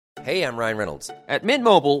Hey, I'm Ryan Reynolds. At Mint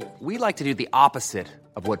Mobile, we like to do the opposite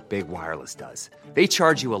of what Big Wireless does. They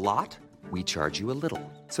charge you a lot, we charge you a little.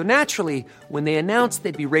 So naturally, when they announced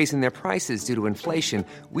they'd be raising their prices due to inflation,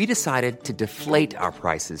 we decided to deflate our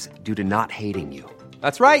prices due to not hating you.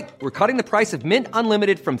 That's right. We're cutting the price of Mint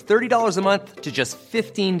Unlimited from $30 a month to just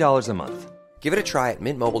 $15 a month. Give it a try at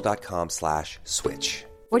mintmobile.com/switch.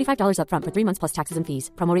 $45 up front for 3 months plus taxes and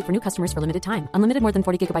fees. Promo rate for new customers for limited time. Unlimited more than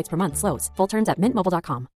 40 gigabytes per month. Slows full terms at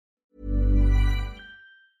mintmobile.com.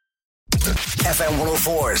 FM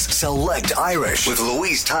 104's Select Irish with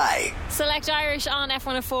Louise Ty. Select Irish on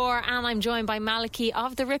F104, and I'm joined by Malachy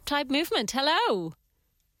of the Riptide movement. Hello.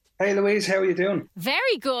 Hey Louise, how are you doing?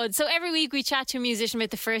 Very good. So every week we chat to a musician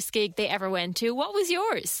about the first gig they ever went to. What was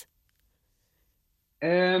yours?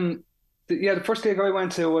 The first gig I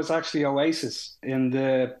went to was actually Oasis in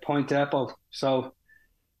the Point Depot. So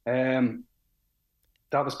that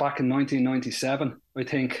was back in 1997, I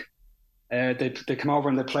think. They came over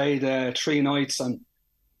and they played 3 nights, and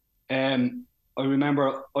I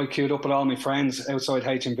remember I queued up with all my friends outside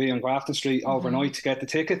H&B on Grafton Street overnight to get the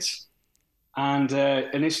tickets. And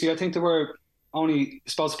initially, I think they were only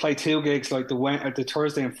supposed to play 2 gigs, like the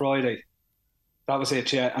Thursday and Friday. That was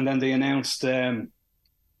it, yeah. And then they announced an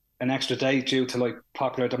extra date due to like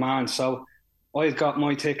popular demand. So I had got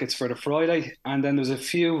my tickets for the Friday, and then there was a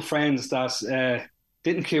few friends that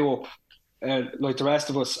didn't queue up like the rest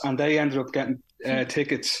of us, and they ended up getting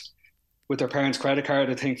tickets with their parents' credit card,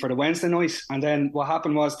 I think, for the Wednesday night. And then what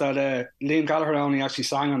happened was that Liam Gallagher only actually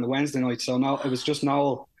sang on the Wednesday night, so it was just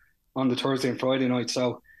Noel on the Thursday and Friday night.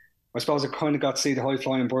 So I suppose I kind of got to see the High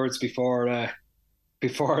Flying Birds before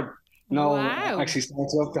Noel actually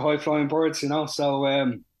started up the High Flying Birds, you know. So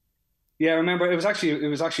I remember it was actually a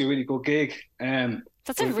really good gig.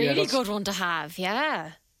 That's a really good one to have,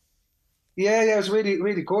 yeah. Yeah, it was a really,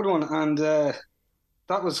 really good one, and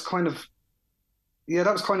that was kind of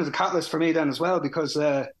the catalyst for me then as well, because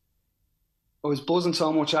I was buzzing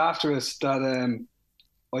so much after it that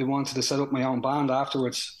I wanted to set up my own band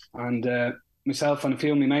afterwards, and myself and a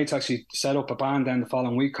few of my mates actually set up a band then the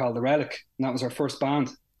following week called The Relic, and that was our first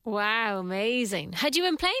band. Wow, amazing. Had you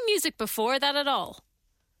been playing music before that at all?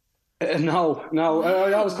 No.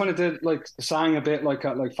 I always kind of sang a bit like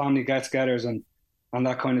at like family get-togethers and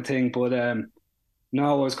that kind of thing, but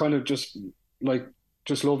no, I was kind of just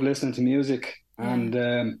love listening to music, and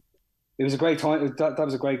it was a great time. That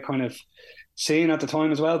was a great kind of scene at the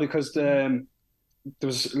time as well, because there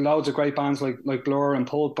was loads of great bands like Blur and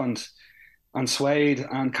Pulp and Suede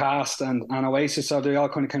and Cast and Oasis, so they all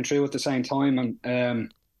kind of came through at the same time, and but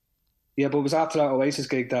it was after that Oasis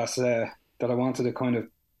gig that I wanted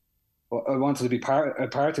to be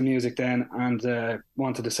part of music then, and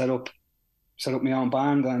wanted to set up my own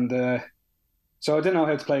band, and so I didn't know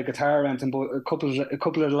how to play guitar or anything, but a couple of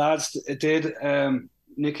the lads did.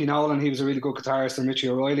 Nicky Nolan, he was a really good guitarist, and Richie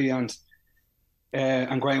O'Reilly and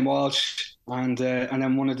Graham Walsh, and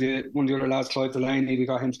then one of the other lads, Clive Delaney, we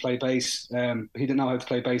got him to play bass. He didn't know how to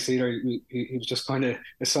play bass either. He was just kind of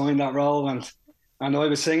assigned that role, and I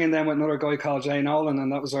was singing then with another guy called Jay Nolan,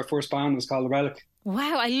 and that was our first band. It was called The Relic.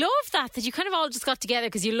 Wow, I love that you kind of all just got together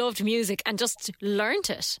because you loved music and just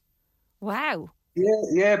learnt it. Wow.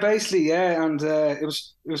 Yeah, basically, yeah, and it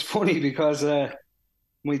was funny because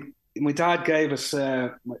my dad gave us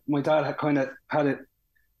my dad had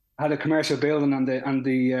a commercial building, and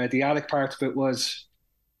the attic part of it was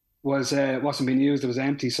wasn't being used. It was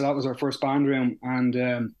empty, so that was our first band room,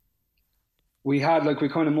 and we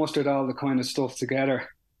kind of mustered all the kind of stuff together.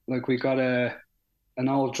 Like we got an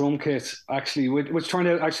old drum kit actually, which turned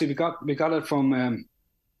out actually we got it from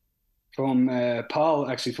Paul,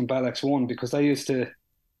 actually, from Bell X1, because they used to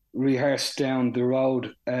rehearse down the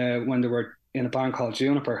road when they were in a band called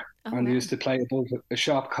Juniper, and they used to play above a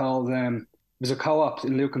shop called it was a co-op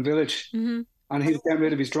in Lucan Village, and he was getting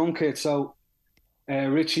rid of his drum kit, so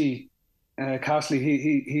Richie Castley,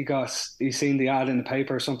 he seen the ad in the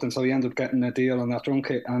paper or something, so he ended up getting a deal on that drum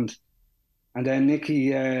kit, and then Nicky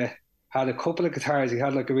had a couple of guitars. He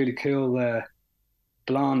had like a really cool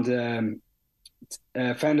blonde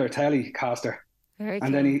Fender Telecaster, and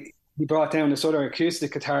cool. Then he brought down this other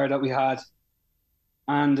acoustic guitar that we had,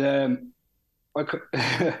 and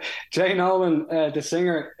Jay Nolan, the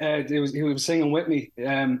singer, he was singing with me.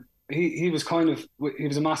 He was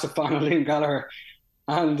a massive fan of Liam Gallagher,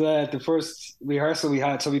 and the first rehearsal we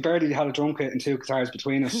had, so we barely had a drum kit and 2 guitars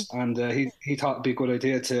between us, and he thought it'd be a good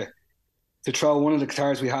idea to throw one of the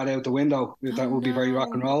guitars we had out the window. That would be very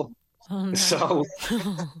rock and roll. Oh, no. So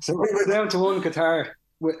we were down to one guitar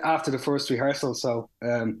after the first rehearsal. So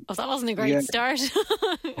that wasn't a great start.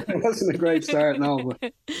 It wasn't a great start, no.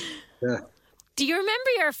 But, yeah. Do you remember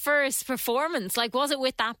your first performance? Like, was it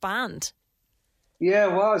with that band? Yeah,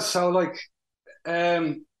 it was. So like,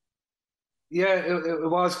 yeah, it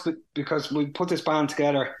was because we put this band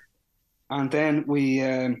together, and then we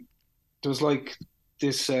there was like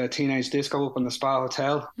this teenage disco up in the Spa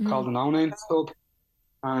Hotel called the No Name Club,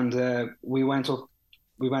 and we went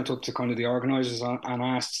up to kind of the organisers and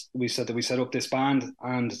asked. We said that we set up this band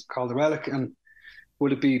and called the Relic, and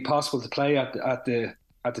would it be possible to play at the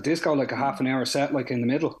disco, like a half an hour set, like in the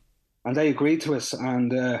middle? And they agreed to us,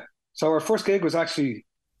 and so our first gig was actually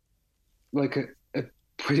like a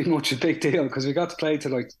pretty much a big deal because we got to play to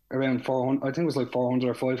like around 400. I think it was like 400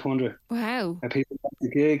 or 500. Wow! People at the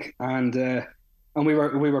gig, and we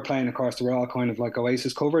were playing. Of course, they were all kind of like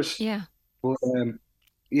Oasis covers. Yeah. But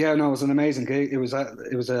yeah, no, it was an amazing gig. It was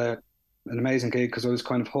an amazing gig because I was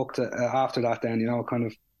kind of hooked after that. Then kind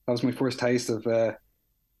of that was my first taste of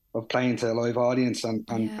playing to a live audience and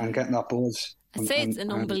getting that buzz. I'd say it's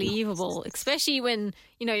an unbelievable, especially when,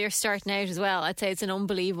 you're starting out as well. I'd say it's an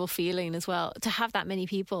unbelievable feeling as well to have that many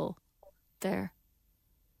people there.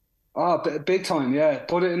 Oh, big time, yeah.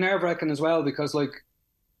 But it nerve-wracking as well because, like,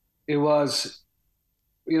 it was,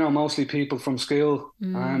 mostly people from school.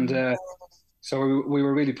 And so we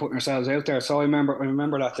were really putting ourselves out there. So I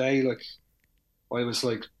remember that day, like, I was,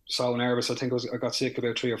 like, so nervous. I think I got sick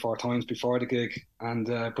about 3 or 4 times before the gig. And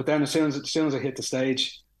but then as soon as I hit the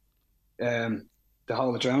stage, the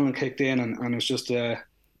whole adrenaline kicked in, and it was just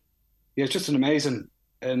it's just an amazing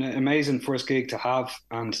first gig to have,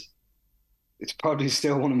 and it's probably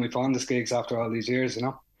still one of my fondest gigs after all these years.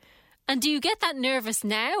 And do you get that nervous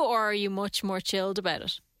now, or are you much more chilled about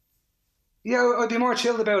it? Yeah, I'd be more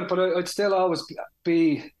chilled about it, but I'd still always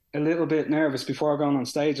be a little bit nervous before going on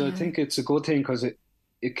stage. I think it's a good thing because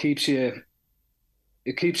it keeps you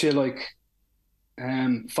like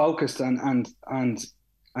focused and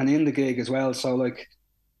in the gig as well. So like,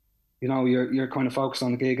 you're kind of focused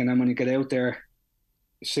on the gig, and then when you get out there,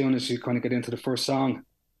 as soon as you kind of get into the first song,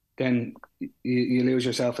 then you lose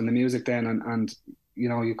yourself in the music then, and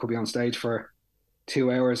you could be on stage for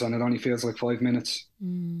 2 hours and it only feels like 5 minutes.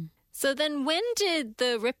 So then when did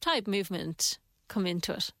the Riptide movement come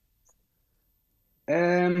into it?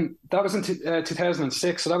 That was in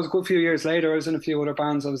 2006, so that was a good few years later. I was in a few other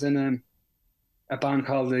bands. I was in a band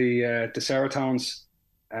called the Serotones.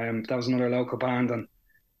 That was another local band,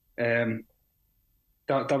 and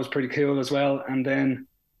that was pretty cool as well. And then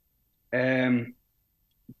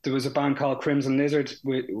there was a band called Crimson Lizard,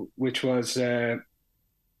 which was JP,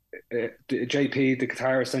 the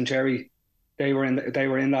guitarist, and Jerry. They were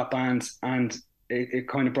in that band, and it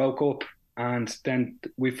kind of broke up. And then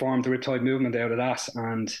we formed the Riptide movement out of that.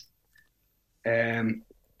 And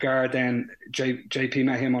Gar, then JP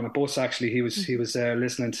met him on a bus. Actually, he was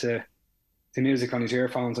listening to the music on his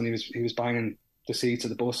earphones, and he was banging the seats of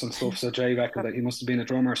the bus and stuff. So Jay reckoned that he must have been a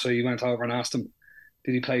drummer. So he went over and asked him,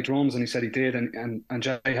 did he play drums? And he said he did. And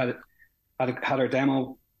Jay had our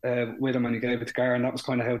demo with him, and he gave it to Gar, and that was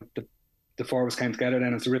kind of how the four of us came together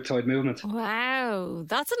then as the Riptide movement. Wow,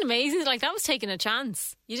 that's an amazing. Like, that was taking a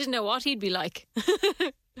chance. You didn't know what he'd be like.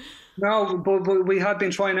 No, but we had been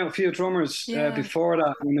trying out a few drummers before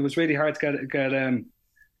that, and it was really hard to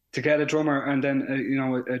get a drummer, and then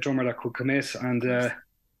a drummer that could commit. And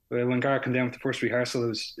when Gar came down with the first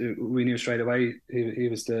rehearsal, we knew straight away he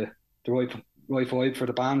was the right vibe for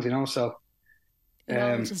the band, So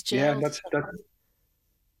that's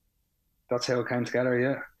how it came together.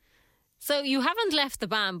 Yeah. So you haven't left the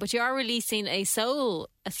band, but you are releasing a solo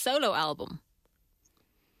album.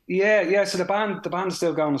 Yeah. So the band is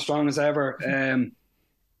still going as strong as ever.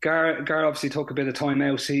 Gar obviously took a bit of time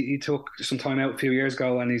out. He took some time out a few years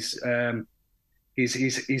ago, and he's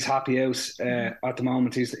happy out at the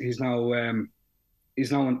moment. He's no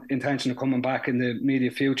intention of coming back in the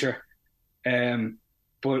immediate future. But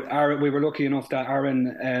we were lucky enough that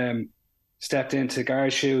Aaron stepped into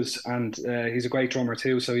Gar's shoes, and he's a great drummer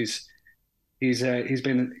too. So he's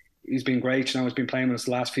been great. He's been playing with us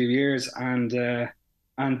the last few years, and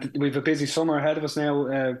we've a busy summer ahead of us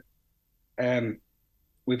now.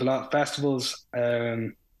 We've a lot of festivals,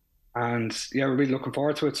 and we're really looking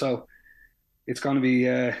forward to it. So it's going to be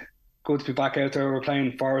good to be back out there. We're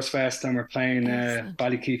playing Forest Fest, and we're playing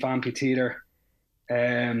Ballykeefe Amphitheatre.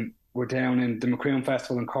 We're down in the Macroom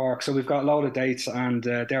Festival in Cork. So we've got a load of dates, and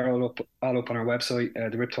they're all up on our website,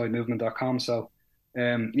 theriptidemovement.com. So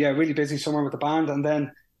really busy summer with the band, and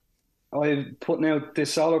then I'm putting out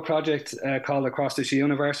this solo project called Across This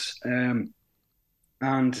Universe, and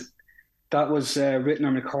that was written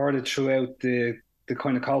and recorded throughout the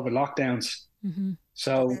kind of COVID lockdowns. Mm-hmm.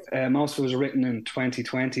 So most of it was written in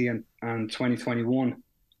 2020 and 2021,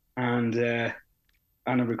 and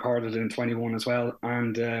I recorded it in 21 as well.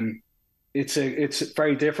 And it's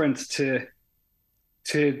very different to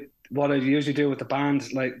what I usually do with the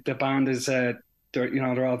band. Like the band is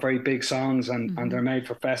they're all very big songs, and they're made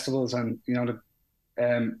for festivals, and the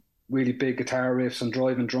really big guitar riffs and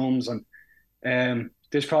driving drums. And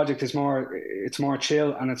this project is more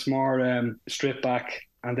chill, and it's more stripped back,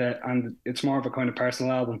 and it's more of a kind of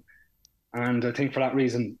personal album. And I think for that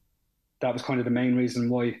reason, that was kind of the main reason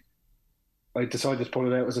why I decided to put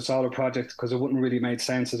it out as a solo project, because it wouldn't really make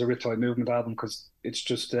sense as a Riptide Movement album, because it's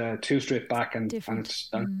just too stripped back, and it's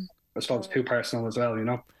I suppose too personal as well,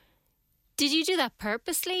 Did you do that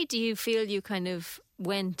purposely? Do you feel you kind of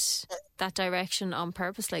went that direction on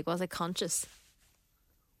purpose? Like, was it conscious?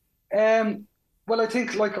 Well, I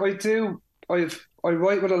think like I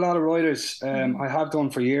write with a lot of writers. I have done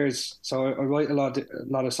for years. So I write a lot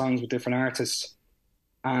of songs with different artists.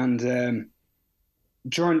 And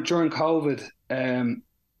during COVID,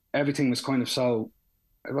 everything was kind of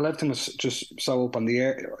everything was just so up in the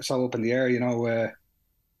air,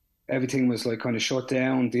 everything was like kind of shut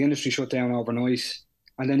down. The industry shut down overnight,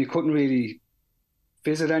 and then you couldn't really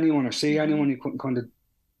visit anyone or see anyone. You couldn't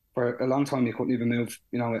for a long time, you couldn't even move,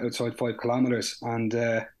 outside 5 kilometers. And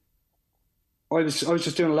I was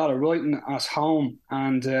just doing a lot of writing at home,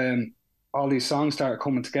 and all these songs started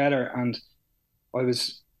coming together. And I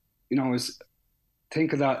was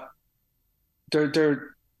thinking that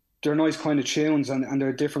they're nice kind of tunes, and they're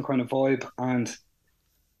a different kind of vibe, and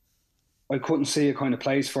I couldn't see a kind of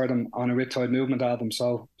place for them on a Riptide Movement album.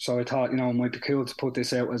 So I thought, it might be cool to put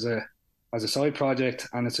this out as a side project,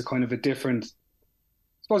 and it's a kind of a different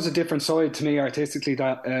side to me artistically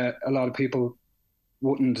that a lot of people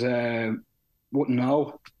wouldn't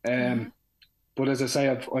know. But as I say,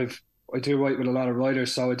 I do write with a lot of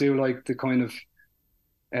writers, so I do like the kind of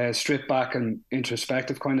stripped back and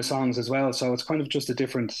introspective kind of songs as well. So it's kind of just a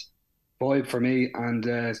different vibe for me,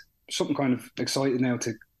 and something kind of exciting now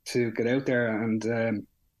to get out there and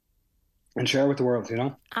share with the world,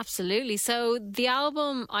 Absolutely. So the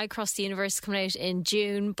album I Cross the Universe is coming out in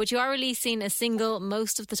June, but you are releasing a single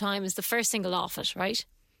most of the time as the first single off it, right?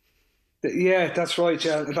 Yeah, that's right.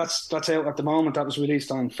 Yeah, that's out at the moment. That was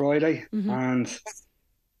released on Friday, and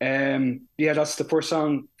that's the first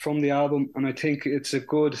song from the album, and I think it's a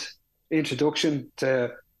good introduction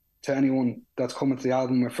to anyone that's coming to the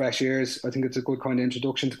album with fresh ears. I think it's a good kind of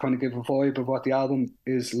introduction to kind of give a vibe of what the album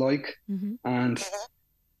is like, and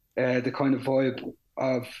the kind of vibe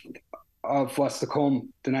of what's to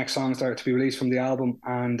come. The next songs are to be released from the album,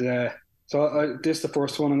 and so this is the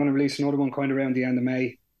first one. I'm going to release another one kind of around the end of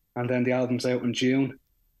May, and then the album's out in June,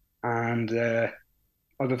 and I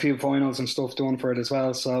have a few vinyls and stuff done for it as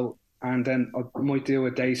well. So, and then I might do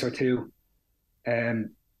a date or two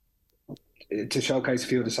to showcase a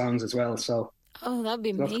few of the songs as well. So that'd be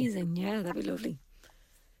amazing. Yeah, that'd be lovely.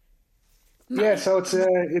 Yeah, so it's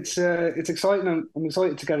exciting. I'm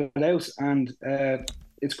excited to get it out, and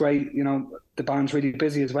it's great. The band's really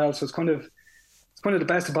busy as well, so it's kind of the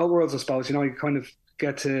best of both worlds, I suppose. You kind of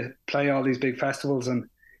get to play all these big festivals, and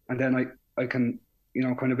then I can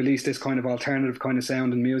kind of release this kind of alternative kind of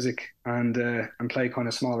sound and music, and play kind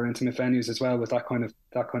of smaller intimate venues as well with that kind of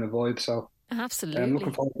vibe. So absolutely, I'm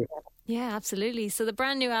looking forward to it. Yeah, absolutely. So the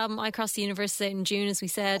brand new album, I Cross the Universe, is out in June, as we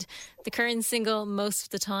said. The current single, Most of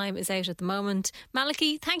the Time, is out at the moment.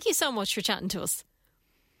 Malachy, thank you so much for chatting to us.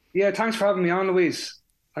 Yeah, thanks for having me on, Louise.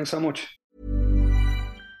 Thanks so much.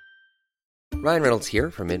 Ryan Reynolds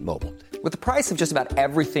here from Mint Mobile. With the price of just about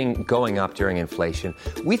everything going up during inflation,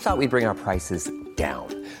 we thought we'd bring our prices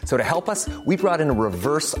down. So to help us, we brought in a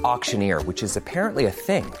reverse auctioneer, which is apparently a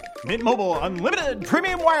thing. Mint Mobile Unlimited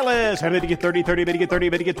Premium Wireless. How to get 30, 30, how to get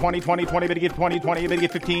 30, how to get 20, 20, 20, how to get 20, 20, how to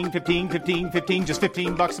get 15, 15, 15, 15, just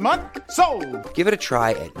 $15 a month? Sold! Give it a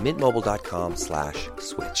try at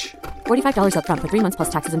mintmobile.com/switch. $45 up front for 3 months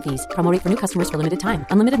plus taxes and fees. Promo rate for new customers for limited time.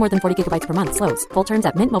 Unlimited more than 40 gigabytes per month slows. Full terms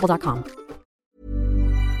at mintmobile.com.